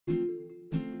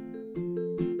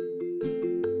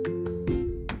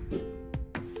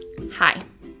Hi,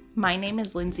 my name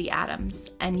is Lindsay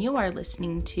Adams, and you are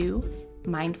listening to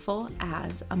Mindful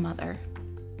as a Mother.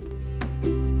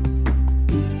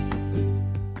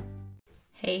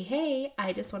 Hey,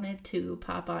 I just wanted to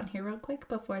pop on here real quick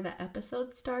before the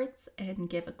episode starts and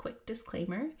give a quick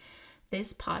disclaimer.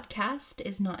 This podcast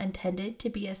is not intended to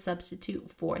be a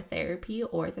substitute for therapy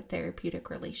or the therapeutic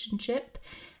relationship,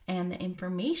 and the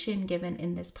information given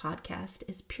in this podcast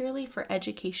is purely for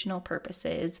educational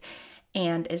purposes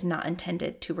and is not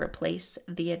intended to replace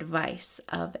the advice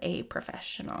of a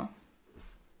professional.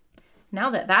 Now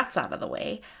that that's out of the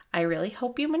way, I really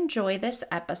hope you enjoy this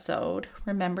episode.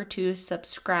 Remember to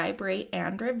subscribe, rate,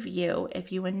 and review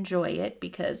if you enjoy it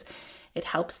because it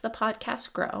helps the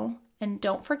podcast grow. And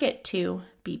don't forget to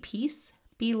be peace,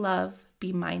 be love,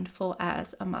 be mindful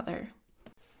as a mother.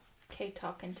 Okay,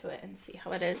 talk into it and see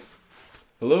how it is.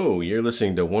 Hello, you're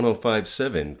listening to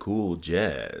 105.7 Cool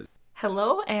Jazz.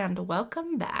 Hello and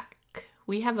welcome back.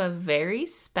 We have a very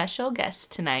special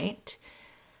guest tonight.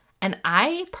 And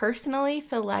I personally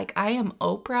feel like I am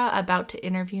Oprah about to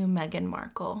interview Meghan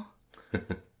Markle.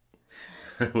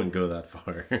 I wouldn't go that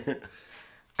far.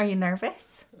 Are you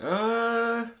nervous?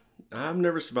 I'm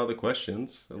nervous about the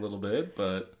questions a little bit,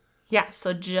 but... Yeah,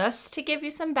 so just to give you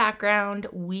some background,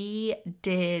 we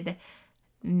did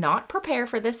not prepare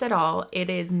for this at all. It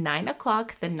is 9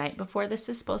 o'clock the night before this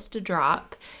is supposed to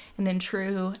drop. And in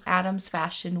true Adams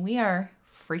fashion, we are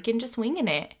freaking just winging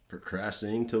it.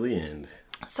 Procrastinating till the end.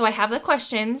 So I have the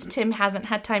questions. Tim hasn't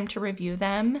had time to review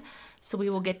them, so we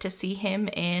will get to see him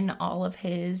in all of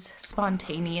his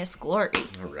spontaneous glory.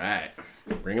 All right.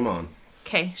 Bring him on.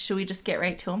 Okay, should we just get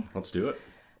right to him? Let's do it.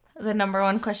 The number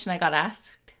one question I got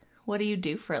asked, what do you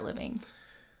do for a living?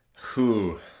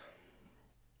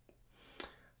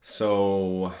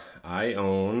 So I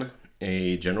own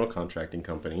a general contracting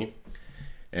company,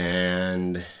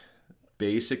 and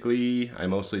basically I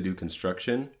mostly do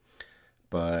construction.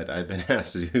 But I've been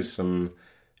asked to do some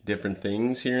different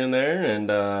things here and there, and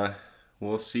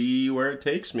we'll see where it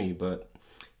takes me. But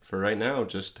for right now,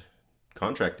 just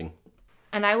contracting.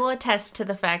 And I will attest to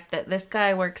the fact that this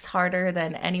guy works harder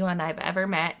than anyone I've ever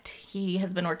met. He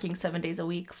has been working 7 days a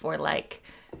week for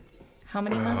how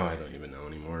many months? I don't even know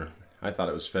anymore. I thought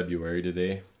it was February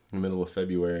today, in the middle of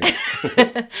February.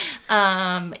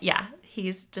 Yeah,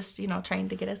 he's just, trying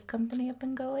to get his company up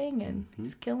and going, and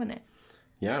he's killing it.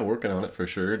 Yeah, working on it for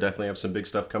sure. Definitely have some big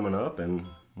stuff coming up, and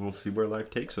we'll see where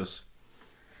life takes us.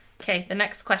 Okay, the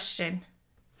next question.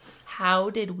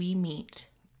 How did we meet?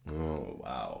 Oh,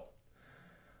 wow.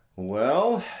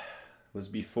 Well, it was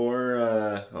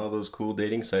before all those cool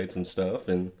dating sites and stuff,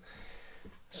 and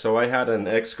so I had an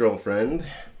ex-girlfriend.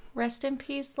 Rest in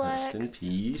peace, Lex. Rest in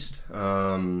peace.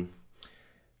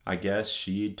 I guess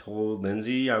she told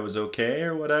Lindsay I was okay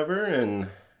or whatever, and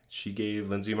she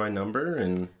gave Lindsay my number,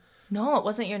 and... No, it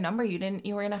wasn't your number.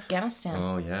 You were in Afghanistan.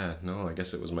 Oh, yeah. No, I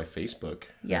guess it was my Facebook.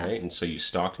 Yes. Right? And so you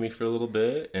stalked me for a little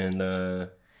bit, and...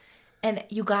 And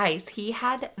you guys, he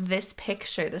had this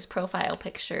profile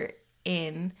picture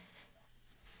in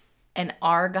an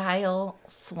Argyle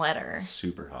sweater.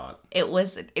 Super hot. It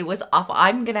was awful.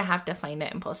 I'm going to have to find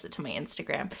it and post it to my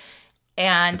Instagram.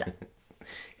 And...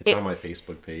 It's on my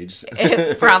Facebook page.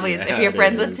 It probably is. Yeah, if you're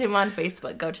friends with him on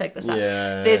Facebook, go check this out.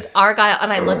 Yeah. This Argyle,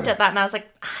 and I looked at that and I was like,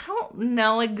 I don't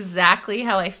know exactly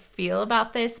how I feel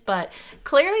about this, but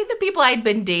clearly the people I'd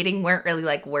been dating weren't really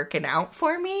working out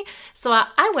for me. So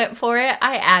I went for it.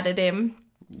 I added him.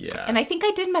 Yeah. And I think I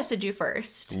did message you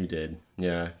first. You did.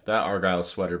 Yeah. That Argyle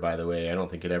sweater, by the way, I don't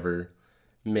think it ever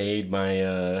made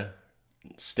my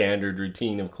standard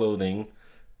routine of clothing,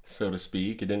 so to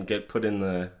speak. It didn't get put in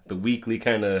the weekly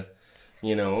kind of,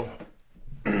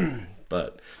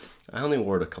 but I only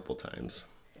wore it a couple times.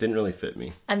 Didn't really fit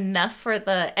me. Enough for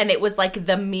and it was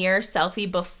the mirror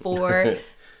selfie before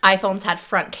iPhones had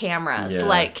front cameras.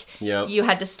 Yeah. You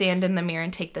had to stand in the mirror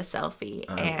and take the selfie.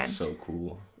 And so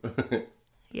cool.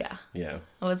 Yeah. Yeah.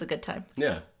 It was a good time.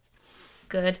 Yeah.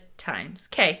 Good times.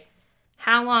 Okay.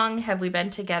 How long have we been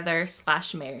together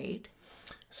 / married?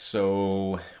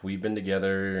 So we've been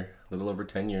together a little over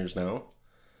 10 years now.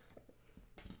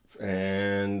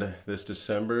 And this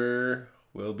December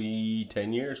will be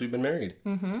 10 years we've been married.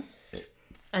 Mm-hmm.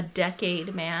 A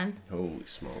decade, man. Holy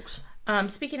smokes.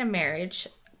 Speaking of marriage,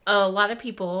 a lot of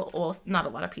people, well, not a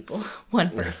lot of people,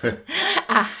 one person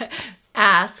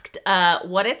asked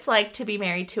what it's like to be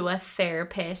married to a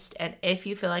therapist and if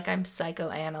you feel like I'm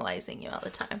psychoanalyzing you all the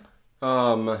time.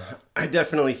 I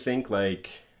definitely think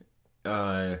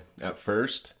at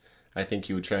first, I think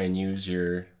you would try and use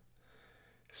your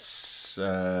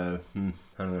I don't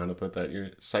know how to put that, your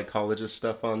psychologist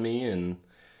stuff on me and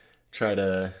try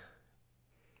to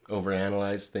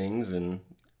overanalyze things and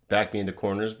back me into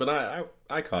corners, but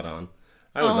I caught on.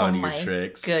 I was on your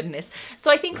tricks. Goodness.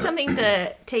 So I think something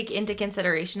to take into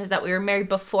consideration is that we were married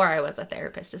before I was a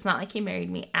therapist. It's not like he married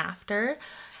me after.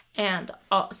 And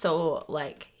also,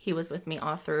 like, he was with me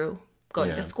all through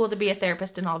going to school to be a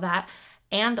therapist and all that.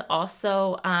 And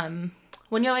also,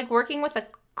 when you're, like, working with a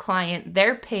client,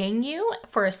 they're paying you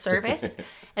for a service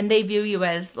and they view you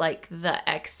as, like, the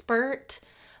expert,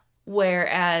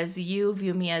 whereas you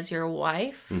view me as your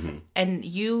wife and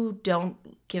you don't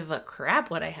give a crap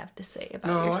what I have to say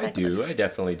about your psychology. I do. I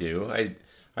definitely do.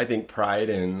 I think pride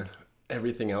and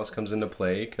everything else comes into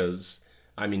play because,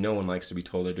 I mean, no one likes to be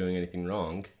told they're doing anything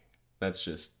wrong. That's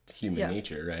just human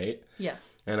nature, right? Yeah.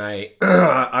 And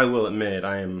I will admit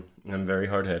I'm very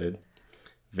hard-headed.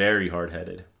 Very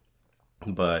hard-headed.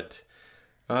 But,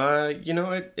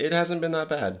 it hasn't been that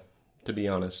bad, to be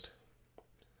honest.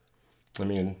 I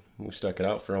mean, we stuck it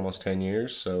out for almost 10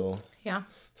 years, so... Yeah.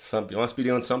 You must be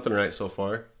doing something right so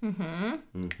far.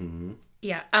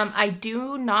 Yeah. I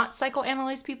do not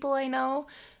psychoanalyze people I know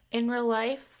in real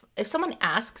life. If someone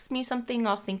asks me something,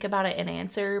 I'll think about it and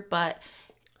answer, but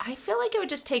I feel like it would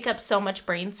just take up so much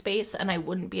brain space and I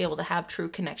wouldn't be able to have true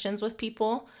connections with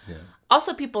people. Yeah.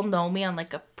 Also, people know me on,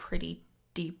 like, a pretty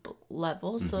deep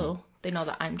level, so they know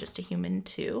that I'm just a human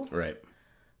too. Right.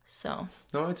 So.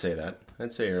 No, I'd say that.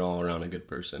 I'd say you're all around a good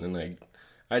person, and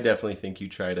I definitely think you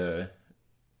try to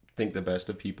think the best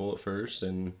of people at first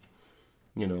and,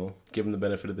 give them the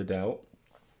benefit of the doubt.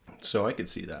 So I could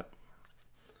see that.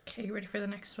 Okay, you ready for the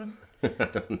next one? I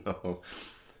don't know.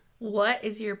 What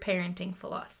is your parenting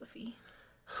philosophy?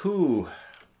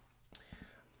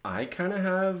 I kind of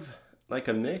have, like,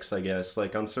 a mix, I guess.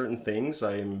 Like, on certain things,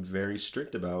 I'm very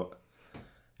strict about.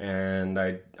 And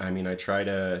I try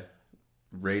to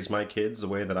raise my kids the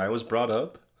way that I was brought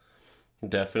up.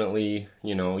 Definitely,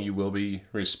 you will be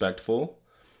respectful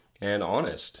and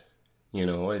honest.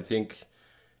 I think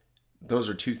those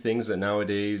are two things that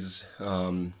nowadays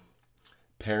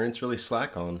parents really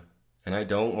slack on. And I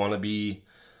don't want to be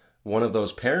one of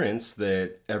those parents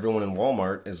that everyone in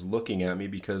Walmart is looking at me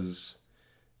because,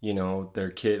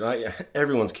 their kid,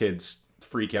 everyone's kids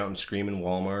freak out and scream in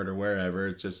Walmart or wherever.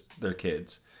 It's just their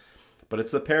kids. But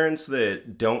it's the parents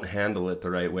that don't handle it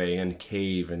the right way and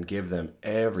cave and give them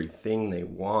everything they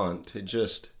want. It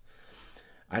just,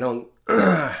 I don't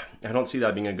see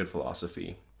that being a good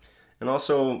philosophy. And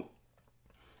also,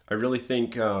 I really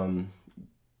think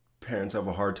parents have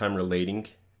a hard time relating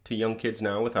to young kids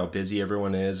now with how busy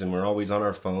everyone is, and we're always on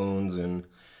our phones, and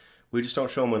we just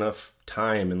don't show them enough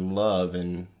time and love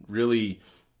and really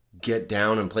get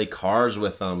down and play cars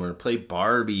with them or play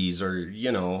Barbies or,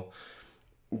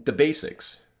 the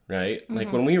basics, right?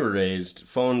 Like when we were raised,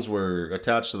 phones were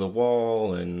attached to the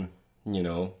wall and,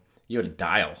 you had to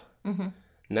dial.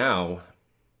 Now,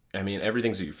 I mean,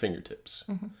 everything's at your fingertips.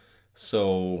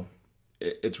 So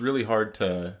it's really hard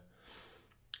to,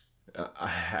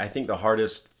 I think the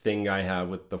hardest thing I have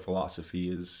with the philosophy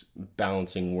is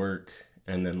balancing work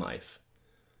and then life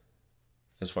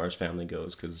as far as family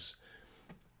goes, because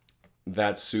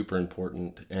that's super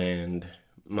important. And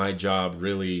my job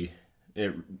really...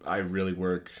 I really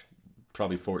work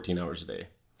probably 14 hours a day.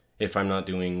 If I'm not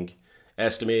doing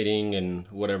estimating and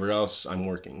whatever else, I'm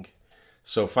working.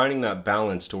 So finding that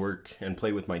balance to work and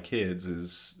play with my kids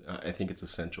is, I think it's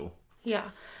essential. Yeah.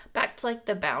 Back to, like,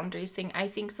 the boundaries thing. I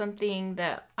think something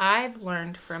that I've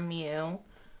learned from you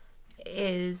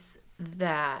is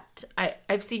that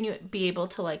I've seen you be able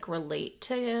to, like, relate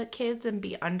to kids and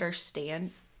be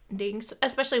understanding,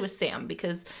 especially with Sam,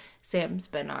 because Sam's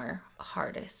been our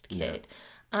hardest kid.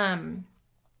 Yeah.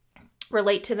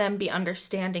 Relate to them, be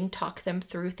understanding, talk them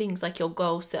through things. Like, you'll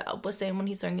go sit up with Sam when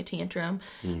he's throwing a tantrum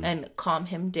and calm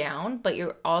him down, but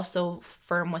you're also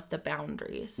firm with the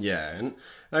boundaries. Yeah, and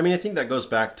I mean, I think that goes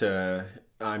back to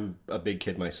I'm a big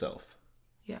kid myself.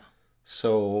 Yeah.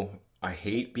 So I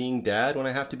hate being dad when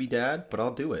I have to be dad, but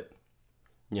I'll do it.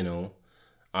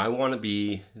 I want to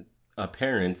be a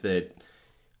parent that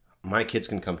my kids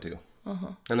can come to.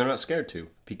 And they're not scared to,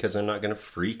 because I'm not going to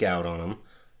freak out on them.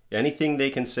 Anything they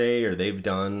can say or they've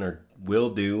done or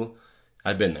will do,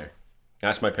 I've been there.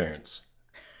 Ask my parents.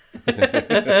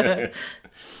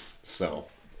 So,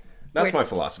 that's my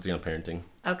philosophy on parenting.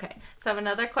 Okay. So I have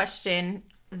another question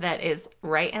that is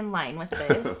right in line with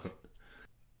this.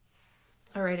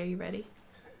 All right, are you ready?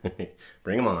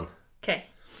 Bring them on. Okay.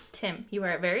 Tim, you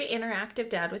are a very interactive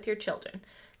dad with your children.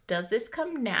 Does this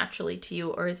come naturally to you,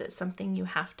 or is it something you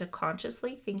have to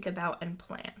consciously think about and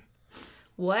plan?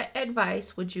 What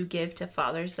advice would you give to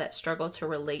fathers that struggle to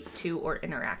relate to or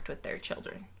interact with their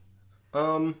children?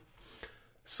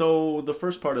 So the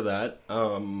first part of that,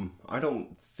 I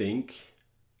don't think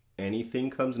anything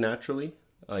comes naturally,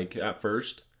 like at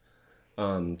first.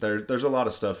 There's a lot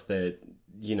of stuff that,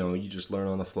 you just learn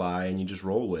on the fly and you just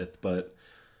roll with, but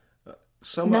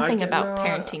Nothing about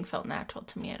parenting felt natural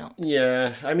to me, I don't.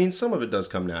 Yeah, I mean, some of it does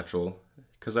come natural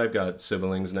because I've got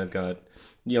siblings and I've got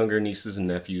younger nieces and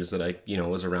nephews that I,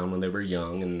 was around when they were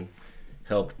young and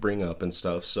helped bring up and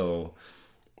stuff. So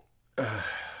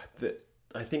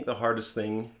I think the hardest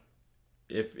thing,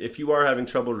 if you are having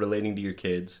trouble relating to your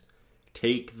kids,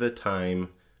 take the time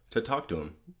to talk to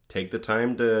them. Take the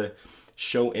time to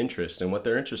show interest in what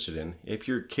they're interested in. If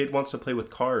your kid wants to play with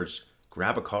cars,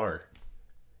 grab a car.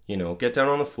 Get down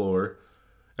on the floor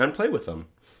and play with them.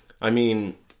 I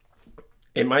mean,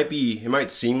 it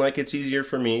might seem like it's easier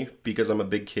for me because I'm a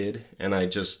big kid and I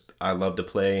love to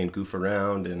play and goof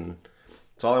around and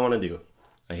it's all I want to do.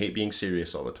 I hate being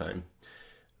serious all the time.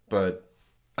 But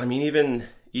I mean,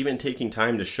 even taking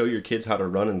time to show your kids how to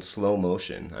run in slow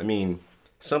motion. I mean,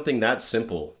 something that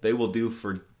simple, they will do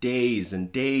for days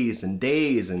and days and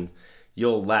days, and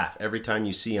you'll laugh every time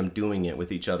you see them doing it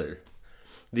with each other.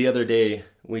 The other day,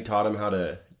 we taught them how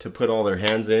to put all their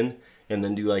hands in and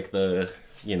then do like the,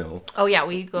 Oh, yeah,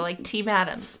 we go like Team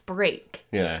Adams, break.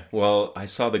 Yeah, well, I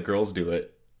saw the girls do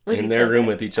it in their room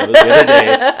with each other the other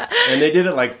day, and they did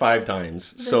it like 5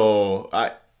 times. So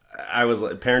I was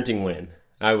like, parenting win.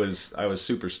 I was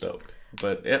super stoked.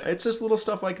 But it's just little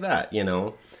stuff like that,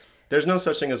 There's no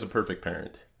such thing as a perfect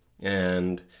parent.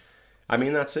 And, I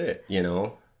mean, that's it,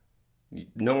 No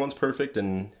one's perfect,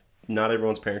 and not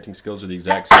everyone's parenting skills are the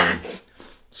exact same.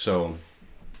 So,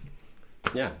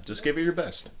 yeah, just give it your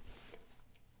best.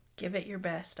 Give it your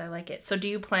best. I like it. So do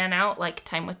you plan out like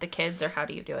time with the kids, or how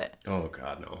do you do it? Oh,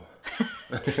 God, no.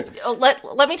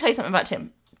 Let me tell you something about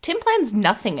Tim. Tim plans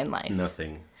nothing in life.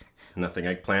 Nothing.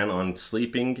 I plan on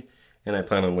sleeping and I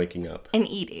plan on waking up. And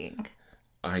eating.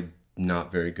 I'm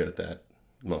not very good at that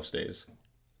most days.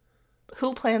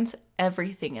 Who plans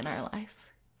everything in our life?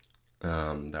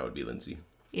 That would be Lindsay.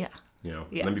 Yeah. Yeah.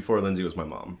 And then before Lindsay was my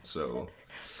mom, so.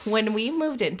 When we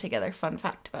moved in together, fun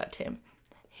fact about Tim,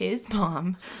 his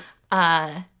mom,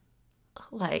 handed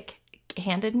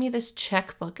me this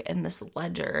checkbook and this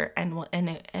ledger and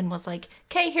was like,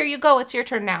 "Okay, here you go. It's your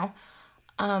turn now."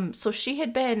 So she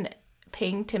had been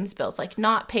paying Tim's bills, like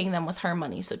not paying them with her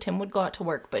money. So Tim would go out to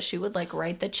work, but she would like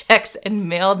write the checks and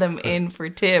mail them in for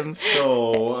Tim.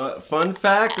 So, fun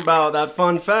fact about that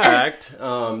fun fact,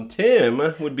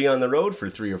 Tim would be on the road for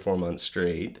 3 or 4 months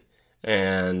straight,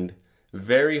 and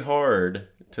very hard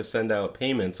to send out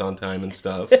payments on time and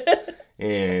stuff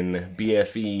in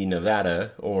BFE,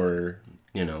 Nevada, or,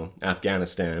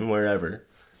 Afghanistan, wherever.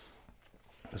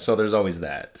 So there's always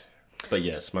that. But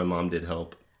yes, my mom did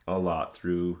help a lot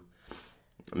through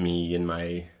me in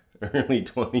my early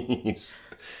 20s.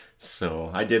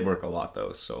 I did work a lot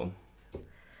though, so.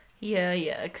 Yeah,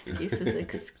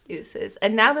 excuses.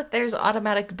 And now that there's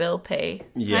automatic bill pay,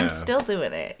 I'm still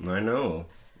doing it. I know.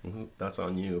 That's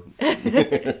on you.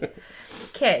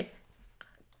 Okay.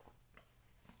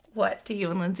 What do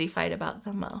you and Lindsay fight about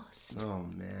the most? Oh,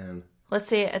 man. Let's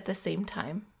say it at the same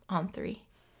time on 3.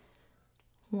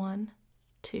 1,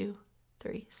 2,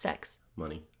 3. Sex.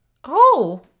 Money.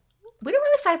 Oh, we don't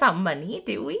really fight about money,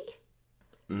 do we?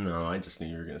 No, I just knew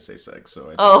you were going to say sex,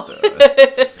 so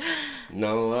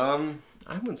No,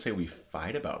 I wouldn't say we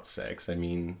fight about sex. I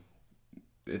mean,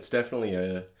 it's definitely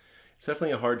a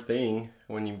hard thing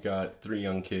when you've got 3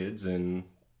 young kids and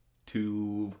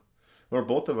 2, or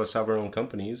both of us have our own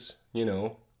companies,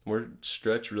 we're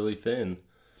stretched really thin.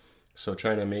 So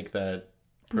trying to make that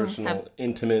personal,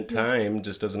 intimate time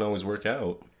just doesn't always work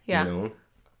out, Yeah.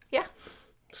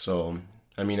 So,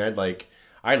 I mean, I'd like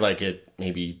it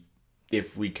maybe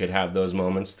if we could have those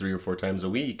moments 3 or 4 times a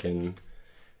week, and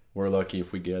we're lucky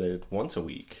if we get it once a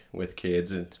week with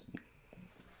kids and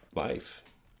life.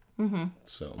 Mm-hmm.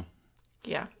 So.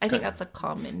 Yeah, I think that's a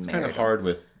common It's kind of hard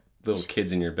with little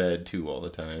kids in your bed too all the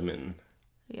time, and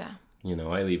yeah,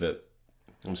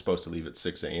 I'm supposed to leave at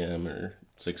 6 a.m. or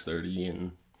 6:30,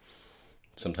 and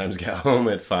sometimes get home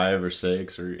at 5 or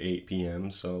 6 or 8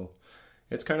 p.m. So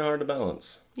it's kind of hard to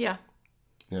balance. Yeah.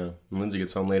 Yeah, and Lindsay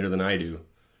gets home later than I do,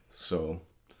 so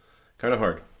kind of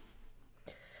hard.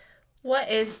 What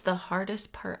is the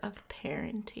hardest part of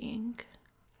parenting?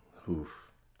 Oof.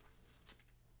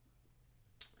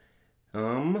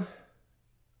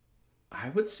 I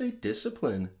would say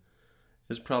discipline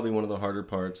is probably one of the harder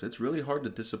parts. It's really hard to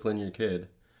discipline your kid,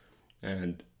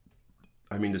 and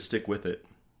I mean to stick with it.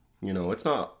 It's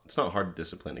not hard to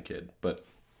discipline a kid, but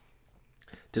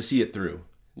to see it through,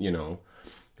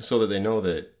 so that they know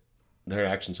that their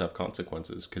actions have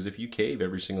consequences. Because if you cave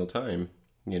every single time,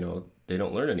 they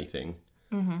don't learn anything.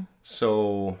 Mm-hmm.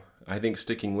 So I think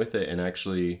sticking with it and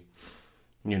actually,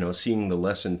 seeing the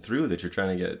lesson through that you're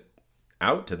trying to get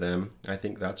out to them, I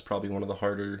think that's probably one of the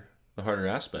harder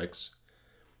aspects.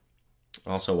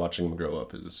 Also, watching them grow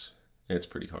up it's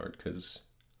pretty hard because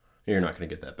you're not going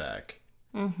to get that back.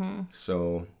 Mm-hmm.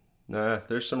 So,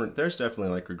 there's definitely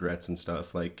like regrets and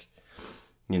stuff. Like,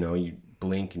 you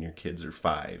blink and your kids are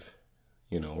 5.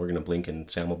 We're going to blink and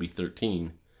Sam will be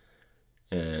 13.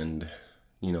 And,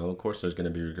 of course there's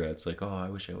going to be regrets. Like, oh, I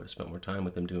wish I would have spent more time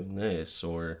with him doing this.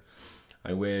 Or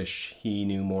I wish he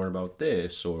knew more about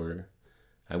this. Or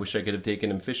I wish I could have taken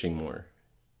him fishing more.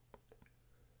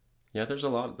 Yeah, there's a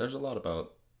lot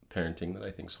about parenting that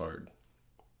I think's hard.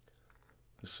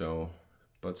 So,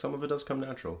 but some of it does come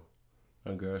natural.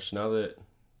 Oh gosh, now that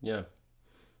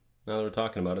we're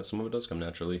talking about it, some of it does come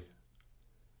naturally.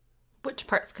 Which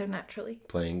parts come naturally?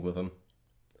 Playing with them.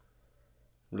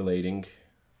 Relating.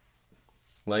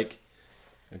 Like,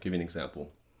 I'll give you an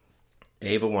example.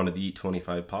 Ava wanted to eat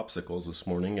 25 popsicles this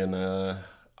morning, and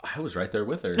I was right there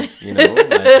with her. Like,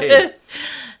 hey,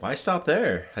 why stop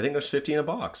there? I think there's 50 in a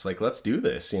box. Like, let's do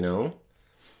this, No,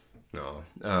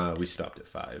 we stopped at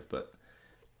 5, but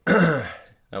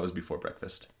that was before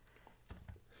breakfast.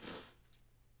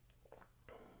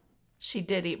 She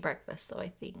did eat breakfast, though, I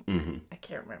think. Mm-hmm. I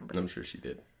can't remember. I'm sure she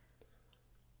did.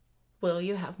 Will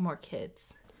you have more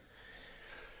kids?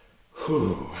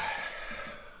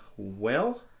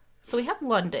 Well... So we have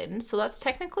London, so that's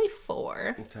technically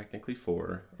 4. Technically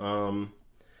 4. I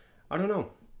don't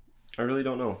know. I really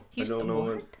don't know. I don't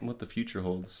know what the future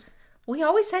holds. We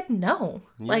always said no.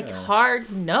 Yeah. Like,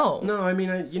 hard no. No, I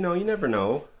mean, you never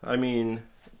know. I mean,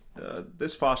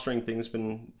 this fostering thing's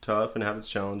been tough and had its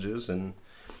challenges, and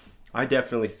I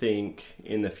definitely think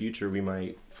in the future we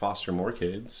might foster more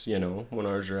kids, when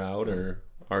ours are out or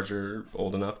ours are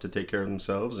old enough to take care of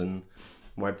themselves and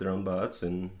wipe their own butts,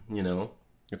 and,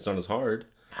 it's not as hard.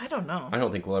 I don't know. I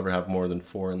don't think we'll ever have more than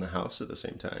 4 in the house at the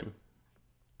same time.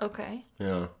 Okay.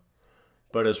 Yeah.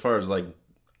 But as far as, like,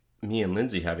 me and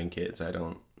Lindsay having kids, I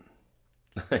don't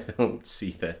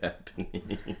see that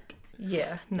happening.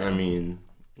 Yeah, no. I mean,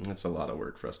 it's a lot of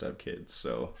work for us to have kids,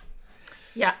 so.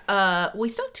 Yeah, we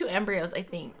still have 2 embryos, I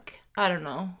think. I don't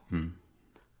know.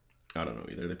 I don't know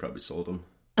either. They probably sold them.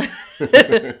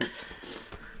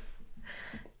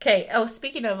 Okay. Oh,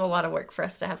 speaking of a lot of work for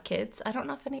us to have kids, I don't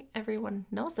know if everyone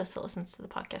knows this who listens to the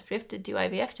podcast. We have to do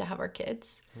IVF to have our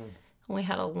kids. We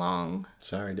had a long...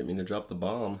 Sorry, I didn't mean to drop the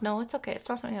bomb. No, it's okay. It's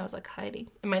not something I was like hiding.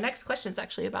 And my next question is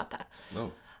actually about that.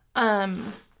 Oh.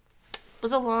 It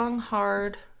was a long,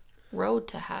 hard road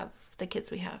to have the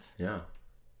kids we have. Yeah.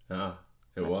 Yeah,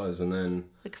 it was. And then...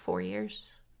 Like 4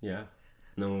 years. Yeah.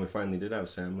 And then when we finally did have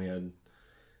Sam, we had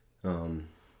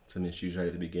some issues right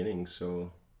at the beginning.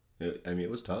 So, it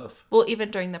was tough. Well,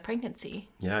 even during the pregnancy.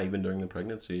 Yeah, even during the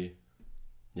pregnancy.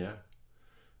 Yeah.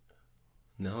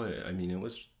 No,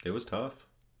 it was tough.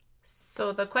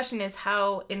 So the question is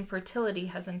how infertility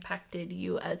has impacted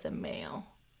you as a male.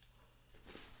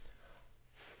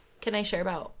 Can I share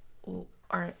about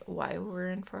why we're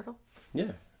infertile?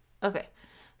 Yeah. Okay.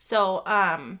 So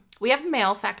we have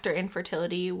male factor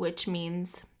infertility, which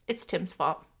means it's Tim's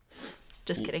fault.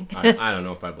 Just kidding. I don't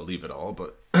know if I believe it all,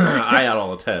 but I had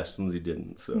all the tests. Lindsay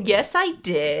didn't. So yes, I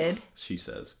did. She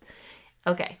says.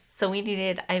 Okay, so we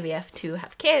needed IVF to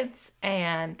have kids,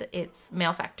 and it's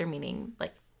male factor, meaning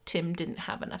like Tim didn't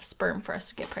have enough sperm for us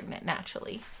to get pregnant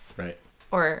naturally. Right.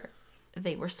 Or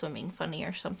they were swimming funny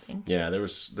or something. Yeah, there were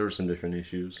some different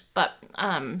issues. But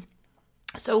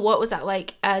so what was that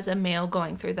like as a male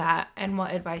going through that, and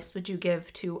what advice would you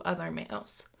give to other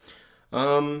males?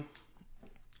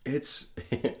 It's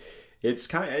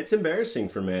it's embarrassing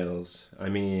for males. I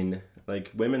mean,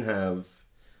 like women have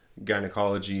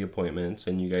gynecology appointments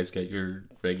and you guys get your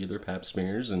regular pap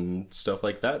smears and stuff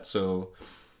like that, so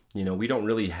we don't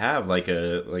really have like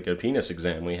a penis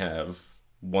exam. We have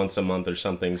once a month or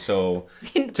something, so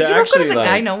you don't go to the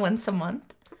gyno once a month.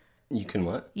 You can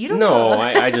what? You don't know.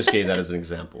 I just gave that as an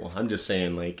example. I'm just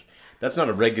saying, like, that's not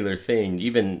a regular thing,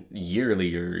 even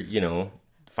yearly or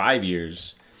 5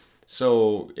 years.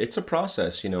 So it's a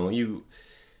process. You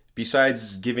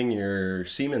besides giving your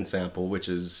semen sample, which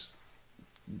is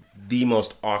the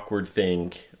most awkward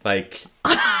thing, like,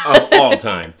 of all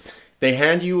time. They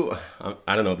hand you,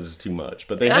 I don't know if this is too much,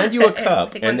 but they hand you a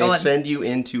cup and they send you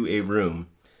into a room.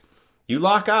 You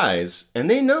lock eyes and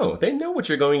they know what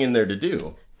you're going in there to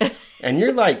do. And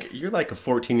you're like a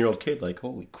 14-year-old kid, like,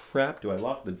 holy crap, do I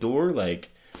lock the door?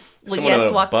 Like,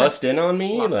 someone bust in on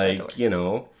me? Like,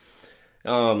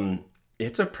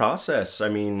 It's a process. I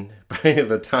mean, by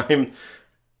the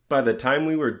time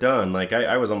we were done, like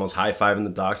I was almost high-fiving the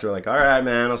doctor, like, all right,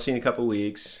 man, I'll see you in a couple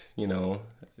weeks. You know,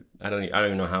 I don't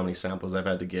even know how many samples I've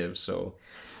had to give. So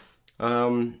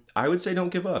I would say don't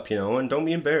give up, you know, and don't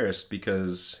be embarrassed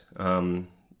because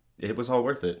it was all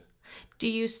worth it. Do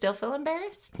you still feel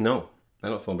embarrassed? No, I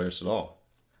don't feel embarrassed at all.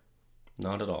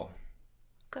 Not at all.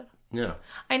 Good. Yeah.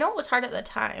 I know it was hard at the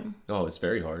time. Oh, it's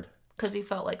very hard. Because you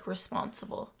felt like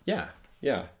responsible.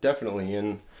 Yeah, definitely.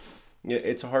 And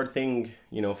it's a hard thing,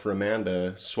 you know, for a man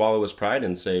to swallow his pride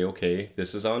and say, okay,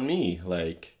 this is on me.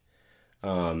 Like,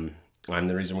 I'm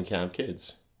the reason we can't have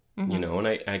kids. You know, and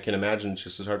I can imagine it's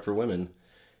just as hard for women.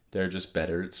 They're just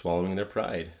better at swallowing their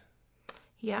pride.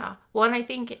 Yeah. Well, and I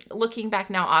think looking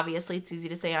back now, obviously it's easy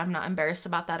to say I'm not embarrassed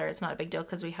about that or it's not a big deal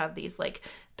because we have these like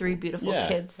 3 beautiful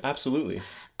kids. Absolutely.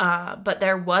 But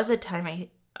there was a time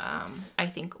I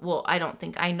think, well, I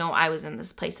know I was in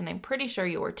this place and I'm pretty sure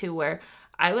you were too, where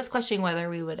I was questioning whether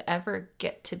we would ever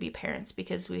get to be parents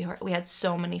because we had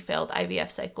so many failed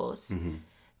IVF cycles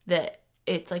that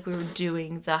it's like we were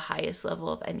doing the highest level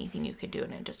of anything you could do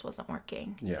and it just wasn't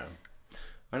working. Yeah.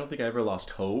 I don't think I ever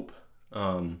lost hope.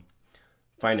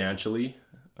 Financially,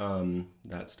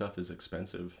 that stuff is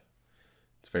expensive.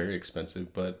 It's very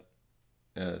expensive, but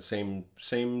same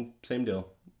deal.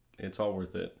 It's all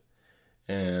worth it.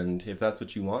 And if that's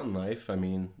what you want in life, I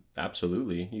mean,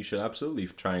 absolutely. You should absolutely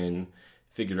try and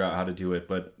figure out how to do it.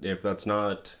 But if that's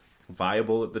not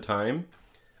viable at the time,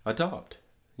 adopt,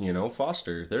 you know,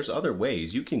 foster. There's other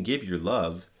ways. You can give your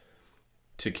love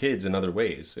to kids in other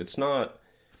ways. It's not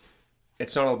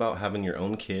all about having your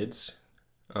own kids.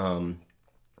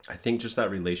 I think just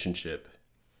that relationship,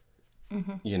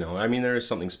 you know, I mean, there is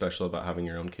something special about having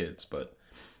your own kids, but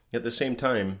at the same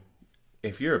time,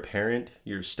 if you're a parent,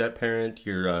 you're a step parent,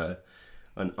 you're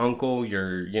an uncle,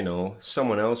 you're, you know,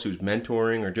 someone else who's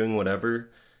mentoring or doing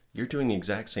whatever, you're doing the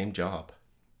exact same job.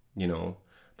 You know,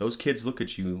 those kids look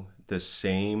at you the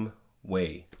same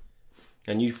way.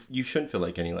 And you shouldn't feel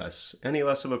like any less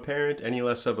of a parent, any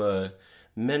less of a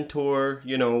mentor,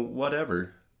 you know,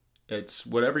 whatever. It's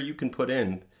whatever you can put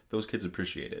in, those kids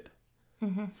appreciate it.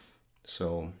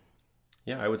 So,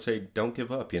 yeah, I would say don't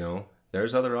give up, you know.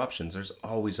 There's other options. There's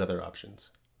always other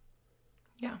options.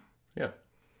 Yeah. Yeah.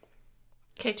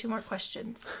 Okay, 2 more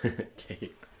questions.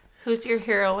 Okay. Who's your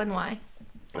hero and why?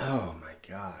 Oh my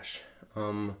gosh.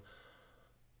 I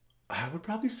would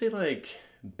probably say like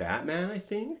Batman, I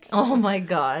think. Oh my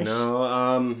gosh. No,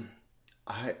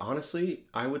 I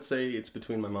would say it's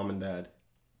between my mom and dad.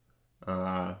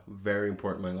 Very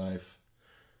important in my life.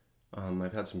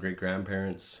 I've had some great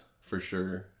grandparents for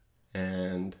sure,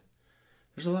 and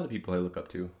there's a lot of people I look up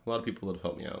to. A lot of people that have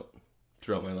helped me out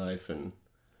throughout my life, and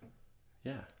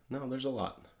yeah, no, there's a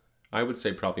lot. I would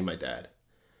say probably my dad,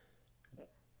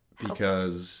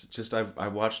 because just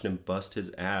I've watched him bust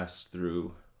his ass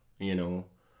through, you know,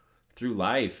 through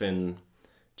life, and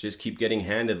just keep getting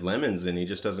handed lemons, and he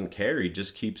just doesn't care. He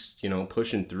just keeps, you know,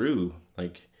 pushing through.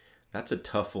 Like, that's a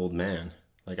tough old man.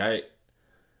 Like,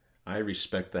 I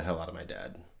respect the hell out of my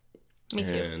dad. Me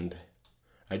too. And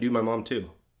I do my mom too.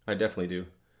 I definitely do.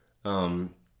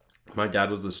 My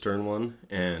dad was the stern one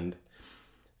and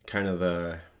kind of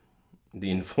the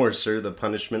enforcer, the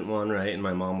punishment one, right? And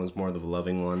my mom was more the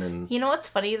loving one. And you know what's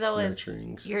funny though is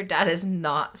your dad is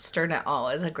not stern at all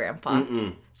as a grandpa.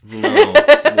 No,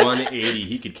 180.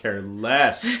 He could care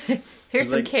less. Here's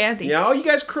some candy. Yeah, oh, you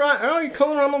guys cry. Oh, you're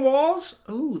coloring on the walls?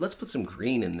 Ooh, let's put some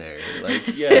green in there.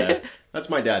 Like, yeah, that's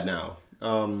my dad now.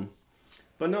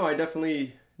 But no, I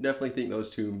definitely think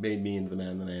those two made me into the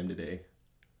man that I am today.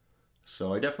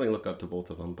 So I definitely look up to both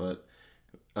of them. But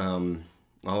I'll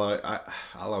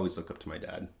always look up to my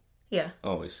dad. Yeah.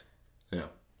 Always. Yeah.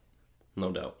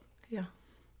 No doubt. Yeah.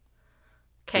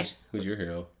 Okay. Who's your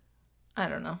hero? I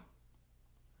don't know.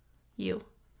 You.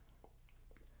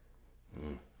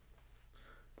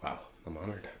 Wow, I'm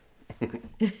honored.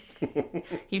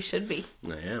 You should be.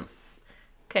 I am.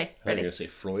 Okay, I was going to say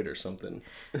Freud or something.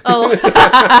 Oh.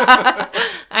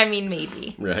 I mean,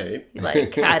 maybe. Right.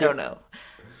 Like, I don't know.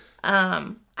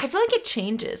 I feel like it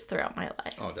changes throughout my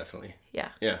life. Oh, definitely. Yeah.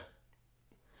 Yeah.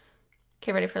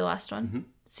 Okay, ready for the last one? Mm-hmm.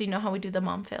 So you know how we do the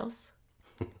mom fails?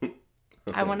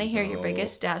 I want to hear your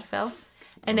biggest dad fail.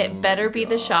 And it better be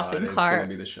the shopping cart. It's going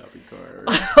to be the shopping cart.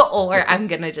 Or I'm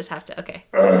going to just have to, okay.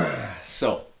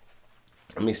 So,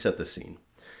 let me set the scene.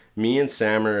 Me and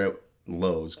Sam are at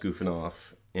Lowe's goofing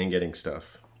off and getting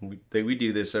stuff. We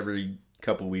do this every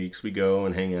couple weeks. We go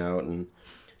and hang out and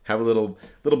have a little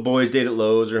boys' date at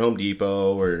Lowe's or Home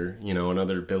Depot or, you know,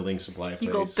 another building supply place.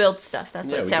 You go build stuff.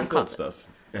 That's what Sam calls it. Stuff.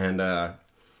 And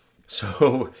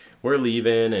so we're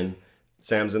leaving and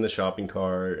Sam's in the shopping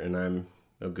cart, and I'm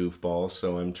a goofball,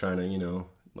 so I'm trying to,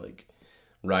 like,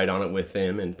 ride on it with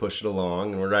him and push it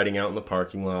along. And we're riding out in the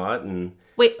parking lot, and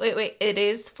Wait. It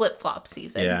is flip-flop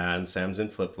season. yeah, and Sam's in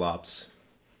flip-flops.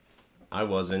 I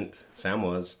wasn't. Sam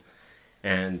was.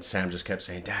 And Sam just kept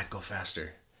saying, Dad, go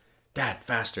faster. Dad,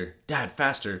 faster. Dad,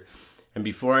 faster. And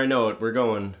before I know it, we're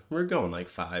going like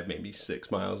 5, maybe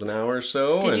 6 miles an hour or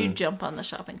so. Did you jump on the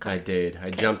shopping cart? I did.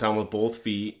 I jumped on with both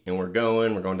feet, and we're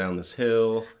going down this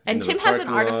hill. And into the Tim has an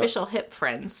parking lot. artificial hip,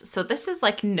 friends. So this is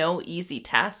like no easy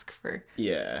task for...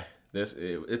 Yeah,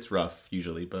 it's rough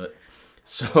usually, but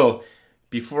so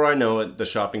before I know it, the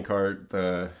shopping cart,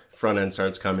 the front end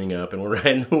starts coming up, and we're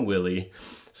riding a wheelie.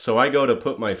 So I go to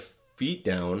put my feet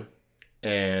down,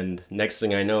 and next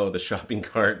thing I know, the shopping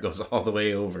cart goes all the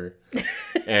way over,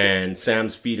 and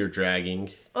Sam's feet are dragging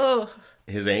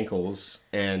his ankles,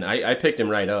 and I picked him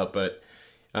right up, but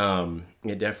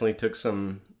it definitely took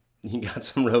he got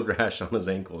some road rash on his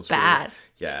ankles. Bad.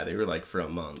 Yeah, they were like for a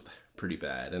month, pretty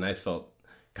bad, and I felt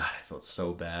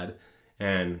so bad,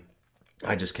 and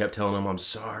I just kept telling him, I'm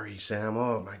sorry, Sam,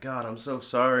 oh my God, I'm so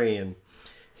sorry, and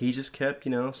he just kept,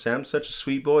 Sam's such a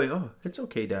sweet boy, oh, it's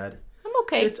okay, Dad.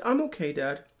 Okay. I'm okay,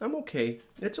 Dad. I'm okay.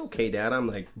 It's okay, Dad. I'm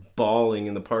like bawling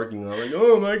in the parking lot, like,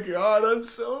 oh my God, I'm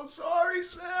so sorry,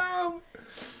 Sam.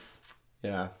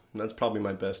 Yeah, that's probably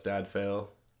my best dad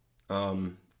fail. I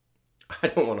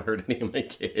don't want to hurt any of my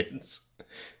kids,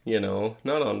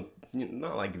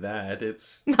 not like that.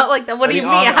 It's Not like that. What do you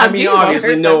mean? How do you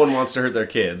obviously hurt no them? one wants to hurt their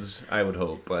kids, I would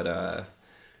hope, but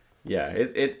yeah,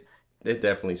 it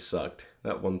definitely sucked.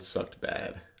 That one sucked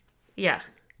bad. Yeah.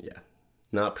 Yeah.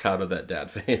 Not proud of that dad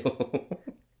fail.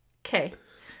 Okay.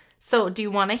 So do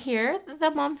you want to hear the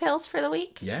mom fails for the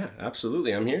week? Yeah,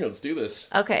 absolutely. I'm here. Let's do this.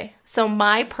 Okay. So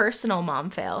my personal mom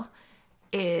fail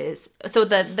is... So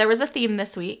there was a theme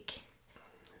this week.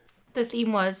 The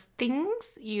theme was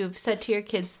things you've said to your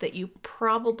kids that you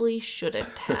probably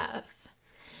shouldn't have.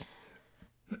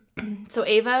 So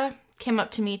Ava came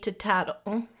up to me to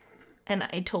tattle, and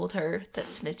I told her that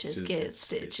snitches get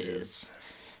stitches.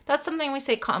 That's something we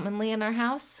say commonly in our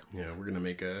house. Yeah, we're going to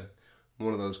make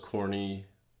one of those corny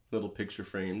little picture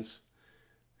frames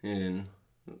in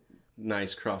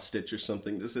nice cross stitch or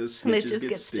something. This is snitches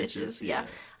get stitches. Yeah.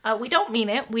 We don't mean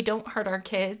it. We don't hurt our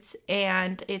kids.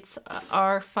 And it's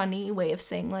our funny way of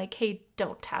saying like, hey,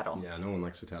 don't tattle. Yeah, no one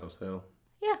likes a tattletale.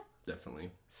 Yeah.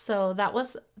 Definitely. So that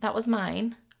was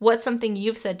mine. What's something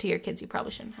you've said to your kids you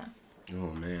probably shouldn't have?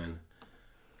 Oh, man.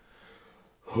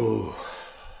 Whew.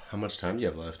 How much time do you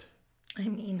have left? I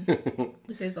mean,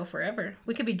 we could go forever.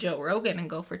 We could be Joe Rogan and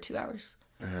go for 2 hours.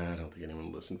 I don't think anyone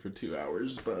will listen for 2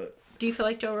 hours, but... Do you feel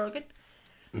like Joe Rogan?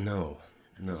 No.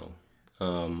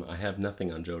 I have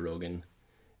nothing on Joe Rogan,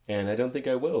 and I don't think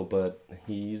I will, but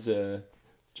he's, Joe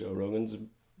Rogan's,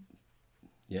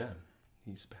 yeah,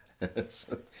 he's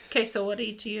badass. Okay, so what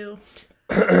each you?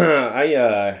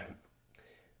 Our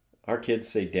kids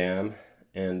say damn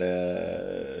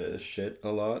and shit a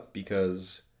lot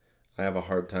because I have a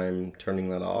hard time turning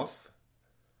that off.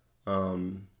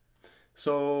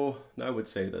 So I would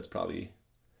say that's probably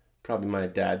my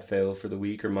dad fail for the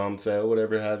week or mom fail,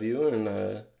 whatever have you.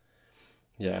 And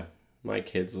yeah, my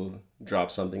kids will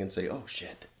drop something and say, "Oh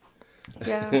shit."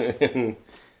 Yeah.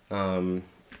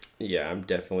 Yeah, I'm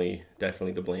definitely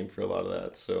to blame for a lot of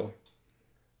that. So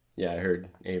yeah, I heard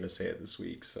Ava say it this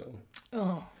week. So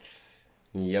Oh.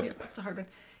 Yep. Yeah, that's a hard one.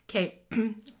 Okay.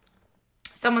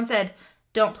 Someone said,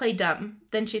 don't play dumb.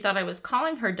 Then she thought I was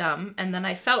calling her dumb, and then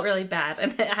I felt really bad,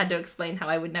 and I had to explain how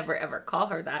I would never ever call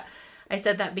her that. I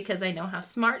said that because I know how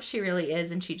smart she really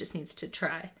is, and she just needs to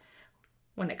try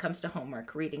when it comes to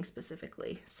homework, reading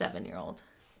specifically, 7-year-old.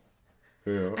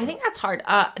 Yeah. I think that's hard.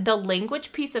 The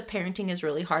language piece of parenting is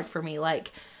really hard for me.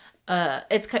 Like,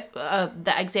 it's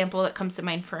the example that comes to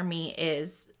mind for me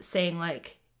is saying,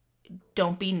 like,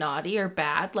 don't be naughty or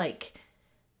bad. Like,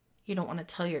 you don't want to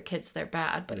tell your kids they're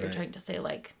bad, but Right. you're trying to say,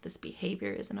 like, this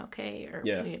behavior isn't okay, or,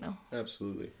 Yeah. you know.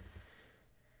 Absolutely.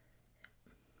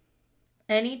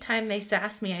 Anytime they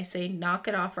sass me, I say, knock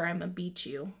it off or I'm gonna beat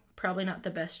you. Probably not the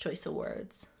best choice of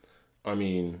words. I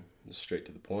mean, straight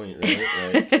to the point,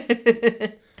 right?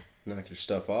 Like, knock your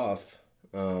stuff off.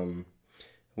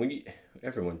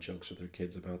 Everyone jokes with their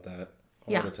kids about that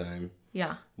all Yeah. the time.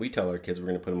 Yeah. We tell our kids we're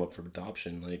going to put them up for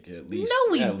adoption, like at least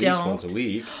No, we at least don't. once a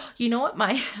week. You know what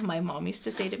my mom used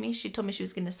to say to me? She told me she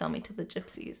was going to sell me to the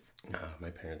gypsies.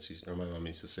 My mom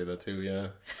used to say that too. Yeah.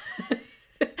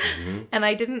 And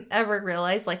I didn't ever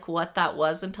realize, like, what that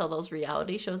was until those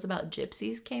reality shows about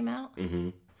gypsies came out. Mm-hmm.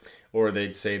 Or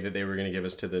they'd say that they were going to give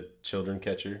us to the children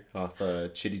catcher off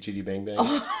Chitty Chitty Bang Bang.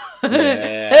 Oh.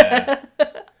 Yeah.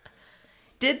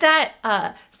 Did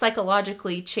that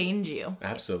psychologically change you?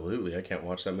 Absolutely. I can't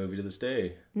watch that movie to this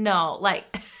day. No,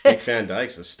 like... Dick Van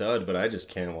Dyke's a stud, but I just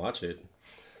can't watch it.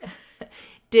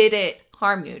 Did it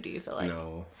harm you, do you feel like?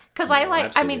 No. Because No,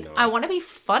 I mean, not. I want to be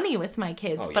funny with my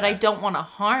kids, but I yeah. don't want to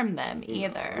harm them And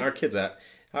either. our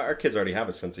kids already have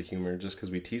a sense of humor just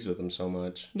because we tease with them so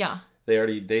much. Yeah.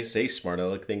 They say smart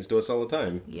aleck things to us all the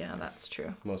time. Yeah, that's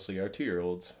true. Mostly our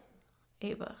 2-year-olds.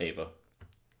 Ava.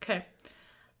 Okay.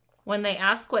 When they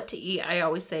ask what to eat, I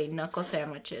always say knuckle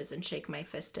sandwiches and shake my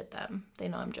fist at them. They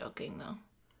know I'm joking, though.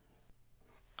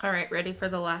 All right, ready for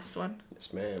the last one?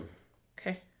 Yes, ma'am.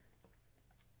 Okay.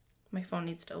 My phone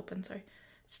needs to open, sorry.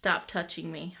 Stop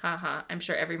touching me. Haha. I'm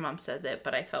sure every mom says it,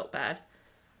 but I felt bad.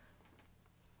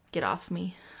 Get off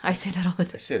me. I say that all the I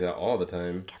time. say that all the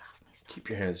time. Get off me. Stop. Keep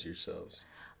your hands to yourselves.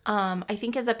 I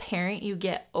think as a parent, you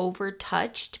get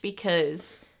over-touched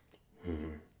because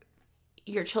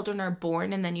your children are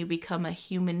born and then you become a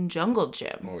human jungle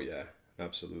gym. Oh, yeah.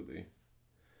 Absolutely.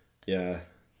 Yeah.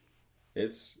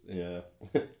 Yeah.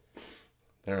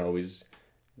 They're always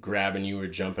grabbing you or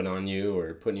jumping on you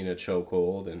or putting you in a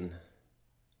chokehold, and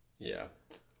yeah.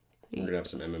 We're going to have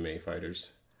some MMA fighters.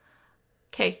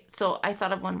 Okay, so I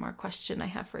thought of one more question I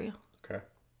have for you. Okay.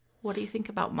 What do you think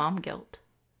about mom guilt?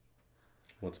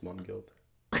 What's mom guilt?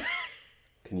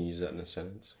 Can you use that in a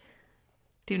sentence?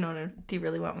 Do you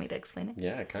really want me to explain it?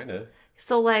 Yeah, kind of.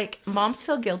 So, like, moms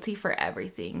feel guilty for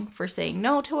everything. For saying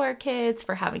no to our kids,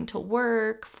 for having to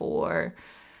work, for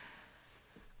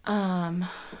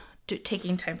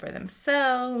taking time for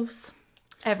themselves,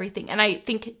 everything. And I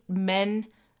think men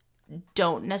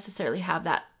don't necessarily have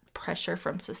that pressure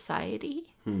from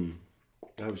society.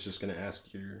 I was just going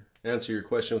to answer your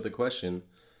question with a question.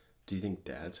 Do you think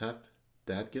dads have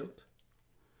dad guilt?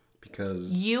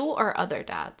 Because You or other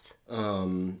dads?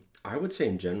 I would say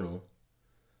in general.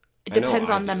 It depends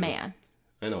I on the do. man.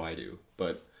 I know I do,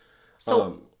 but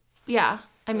So, yeah.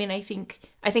 I mean, I think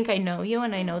I know you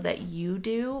and I know that you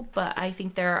do, but I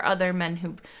think there are other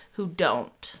men who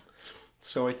don't.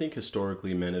 so I think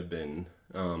historically men have been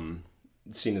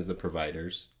seen as the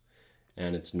providers,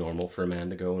 and it's normal for a man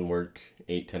to go and work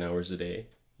 8-10 hours a day,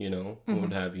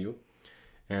 what have you.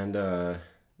 And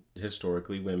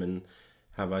historically women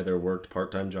have either worked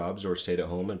part-time jobs or stayed at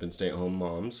home and been stay-at-home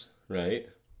moms, right?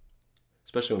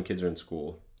 Especially when kids are in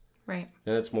school. Right.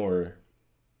 Then it's more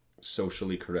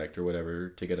socially correct or whatever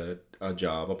to get a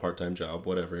job, a part-time job,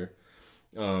 whatever.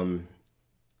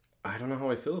 I don't know how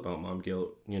I feel about mom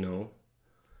guilt,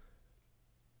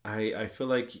 I feel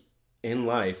like in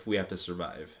life we have to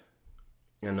survive.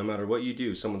 And no matter what you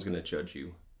do, someone's going to judge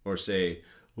you or say,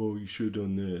 oh, you should have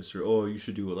done this, or oh, you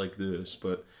should do it like this.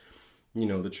 But,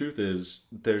 the truth is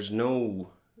there's no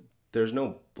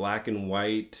black and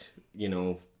white,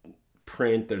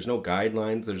 print. There's no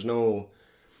guidelines. There's no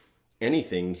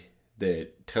anything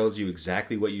that tells you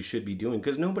exactly what you should be doing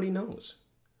because nobody knows.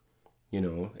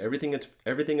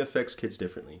 Everything affects kids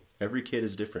differently. Every kid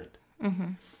is different.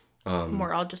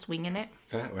 We're all just winging it.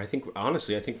 I think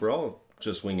we're all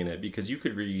just winging it because you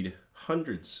could read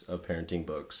hundreds of parenting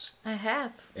books. I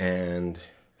have. And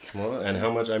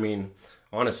how much,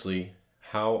 honestly,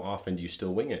 how often do you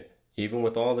still wing it? Even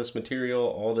with all this material,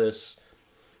 all this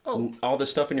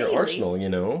stuff in daily. your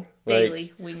arsenal,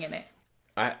 Daily winging it.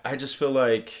 I just feel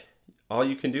like all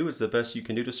you can do is the best you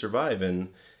can do to survive. And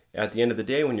at the end of the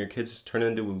day, when your kids turn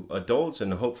into adults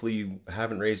and hopefully you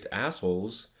haven't raised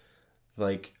assholes,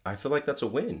 like, I feel like that's a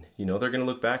win. They're going to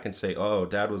look back and say, oh,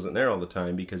 dad wasn't there all the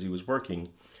time because he was working.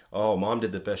 Oh, mom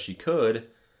did the best she could,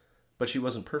 but she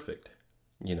wasn't perfect,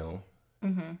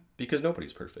 because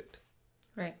nobody's perfect.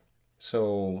 Right.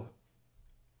 So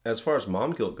as far as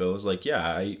mom guilt goes, like,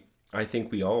 yeah, I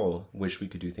think we all wish we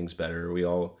could do things better. We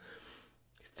all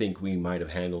think we might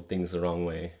have handled things the wrong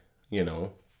way,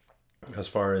 as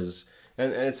far as,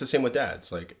 and it's the same with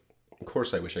dads. Like, of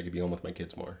course I wish I could be home with my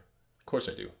kids more. Of course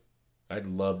I do. I'd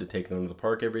love to take them to the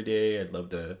park every day. I'd love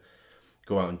to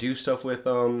go out and do stuff with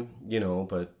them,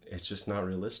 but it's just not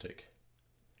realistic.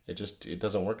 It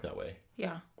doesn't work that way.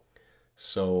 Yeah.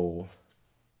 So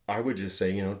I would just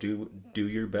say, do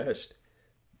your best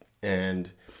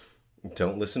and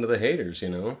don't listen to the haters,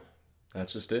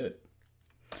 That's just it.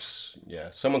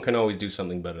 Yeah. Someone can always do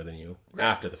something better than you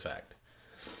after the fact.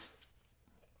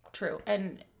 True.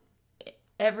 And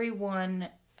everyone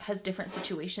has different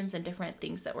situations and different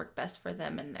things that work best for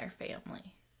them and their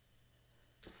family.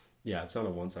 Yeah, it's not a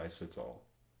one size fits all.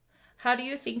 How do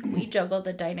you think we juggle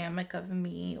the dynamic of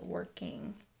me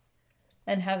working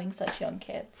and having such young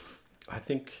kids? I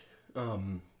think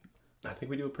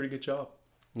we do a pretty good job,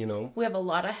 We have a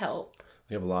lot of help.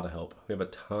 We have a lot of help. We have a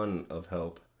ton of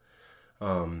help.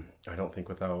 I don't think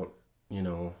without,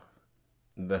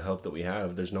 the help that we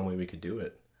have, there's no way we could do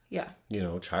it. Yeah.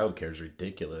 Childcare is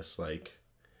ridiculous. Like,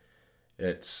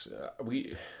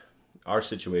 our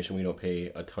situation, we don't pay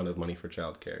a ton of money for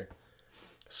childcare.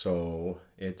 So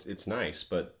it's nice,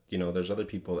 but there's other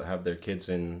people that have their kids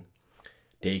in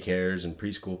daycares and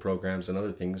preschool programs and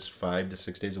other things 5 to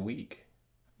 6 days a week.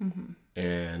 Mm-hmm.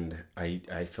 And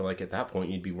I feel like at that point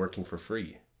you'd be working for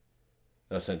free,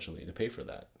 essentially, to pay for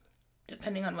that.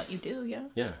 Depending on what you do, yeah.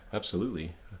 Yeah,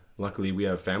 absolutely. Luckily, we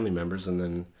have family members and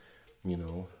then,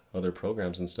 other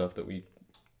programs and stuff that we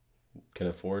can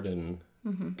afford and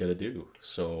get to do.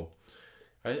 So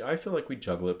I feel like we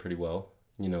juggle it pretty well.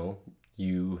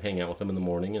 You hang out with them in the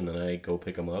morning and then I go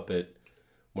pick them up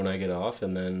when I get off,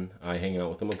 and then I hang out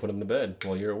with them and put them to bed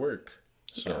while you're at work.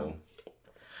 So yeah.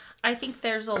 I think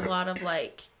there's a lot of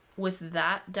with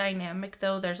that dynamic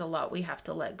though, there's a lot we have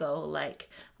to let go. Like,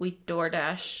 we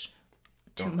DoorDash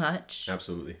too much.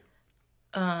 Absolutely.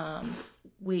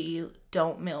 We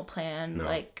don't meal plan.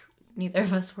 No. Neither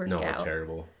of us work out. No,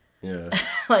 terrible. Yeah.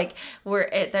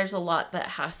 There's a lot that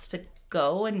has to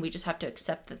go, and we just have to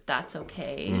accept that that's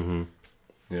okay. Mm-hmm.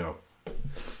 Yeah. I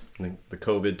think the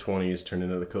COVID 20s turned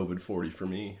into the COVID 40 for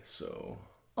me, so.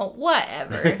 Oh,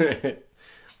 whatever.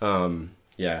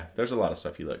 Yeah, there's a lot of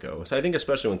stuff you let go. So I think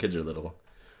especially when kids are little,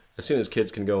 as soon as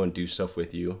kids can go and do stuff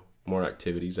with you, more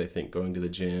activities, I think going to the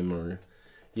gym or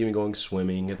even going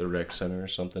swimming at the rec center or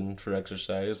something for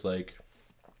exercise,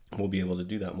 we'll be able to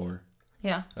do that more.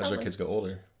 Yeah. As our kids get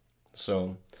older.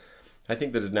 So I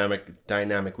think the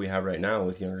dynamic we have right now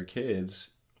with younger kids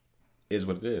is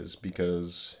what it is,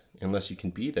 because unless you can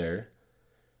be there,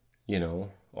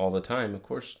 all the time, of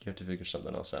course you have to figure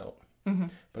something else out. Mm-hmm.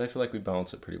 But I feel like we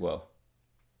balance it pretty well.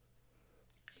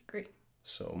 I agree.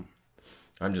 So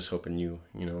I'm just hoping you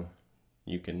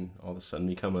can all of a sudden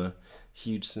become a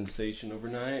huge sensation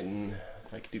overnight, and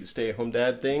I could do the stay-at-home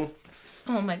dad thing.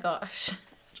 Oh my gosh.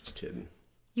 Just kidding.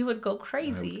 You would go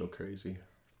crazy. I would go crazy.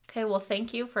 Okay, well,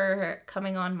 thank you for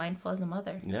coming on Mindful as a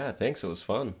Mother. Yeah, thanks. It was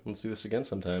fun. Let's do this again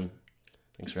sometime.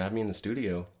 Thanks for having me in the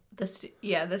studio.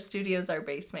 The studio's our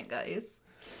basement, guys.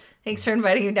 Thanks for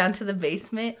inviting me down to the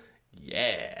basement.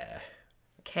 Yeah.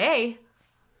 Okay.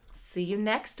 See you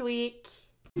next week.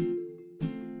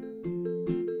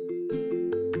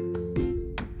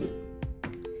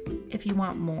 If you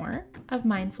want more of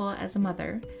Mindful as a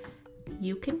Mother,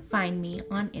 you can find me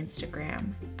on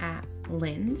Instagram at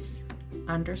Linds_Adams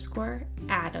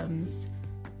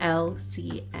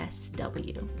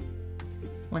LCSW.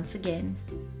 Once again,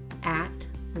 at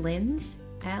Linds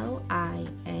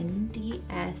LINDS_Adams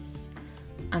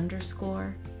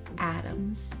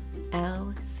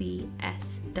LCSW.